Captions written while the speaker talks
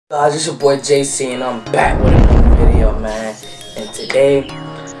Guys, it's your boy Jaycei and I'm back with another video, man. And today,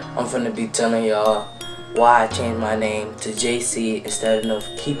 I'm finna be telling y'all why I changed my name to Jaycei instead of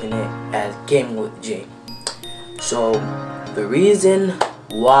keeping it as Gaming with Jay. So, the reason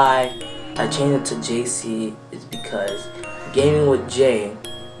why I changed it to Jaycei is because Gaming with Jay,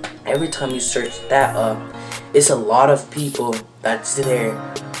 every time you search that up, it's a lot of people that's there.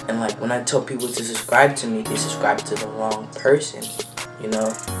 And like when I tell people to subscribe to me, they subscribe to the wrong person, you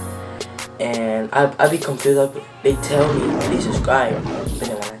know. And I be confused. They tell me they subscribe, but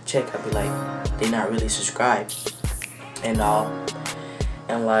then when I check, I be like, they not really subscribed and all.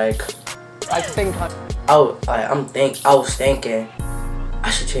 And like, I was thinking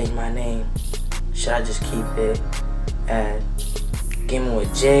I should change my name. Should I just keep it as Gaming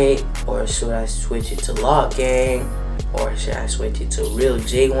with Jay, or should I switch it to Lock Gang, or should I switch it to Real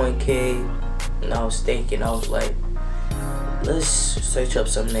J1K? And I was thinking, I was like, let's search up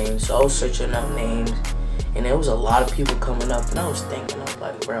some names. So I was searching up names, and there was a lot of people coming up, and I was thinking, I was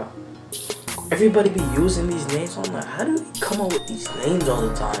like, bro, everybody be using these names. So I'm like, how do they come up with these names all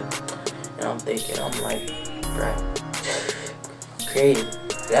the time? And I'm thinking, I'm like, bro, crazy.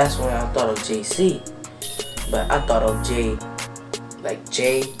 That's when I thought of Jaycei, but I thought of J, like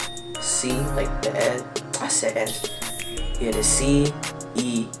J-C, like the S. I said S. Yeah, the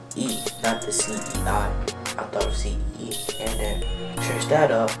C-E-E, not the C-E-I. I thought of C-E, and then searched that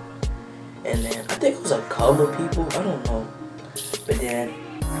up, and then I think it was a couple people, I don't know, but then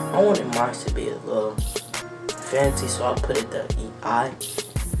I wanted mine to be a little fancy, so I put it the E-I,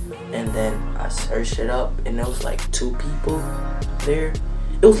 and then I searched it up, and there was like 2 people there.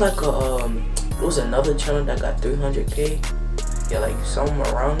 It was like a it was another channel that got 300K, yeah, like somewhere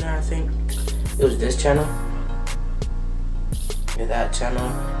around there. I think it was this channel. That channel,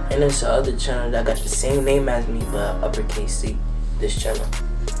 and there's the other channel that got the same name as me but uppercase C, this channel.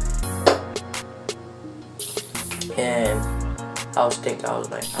 And I was thinking, I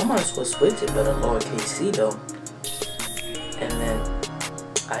was like, I might as well switch it but a lowercase c though. And then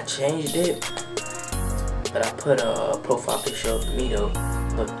I changed it, but I put a profile picture of me though.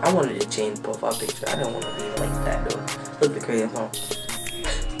 Look, I wanted to change the profile picture. I didn't want to be like that though. Look the crazy, huh?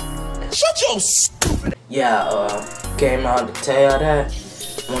 Shut your stupid. Yeah, came out to tell y'all that.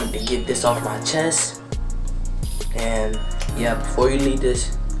 Wanted to get this off my chest. And yeah, before you leave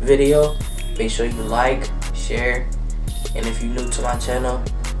this video, make sure you like, share, and if you're new to my channel,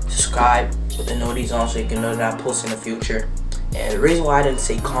 subscribe with the notifications on so you can know that I post in the future. And the reason why I didn't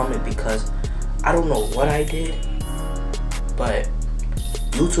say comment, because I don't know what I did, but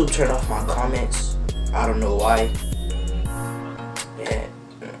YouTube turned off my comments. I don't know why. Yeah.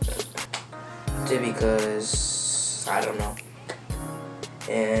 Because I don't know.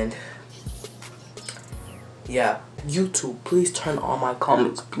 And yeah, YouTube, please turn on my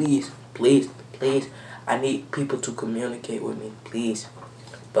comments, please, please, please. I need people to communicate with me, please.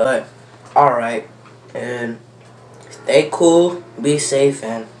 But alright, and stay cool, be safe,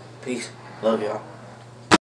 and peace. Love y'all.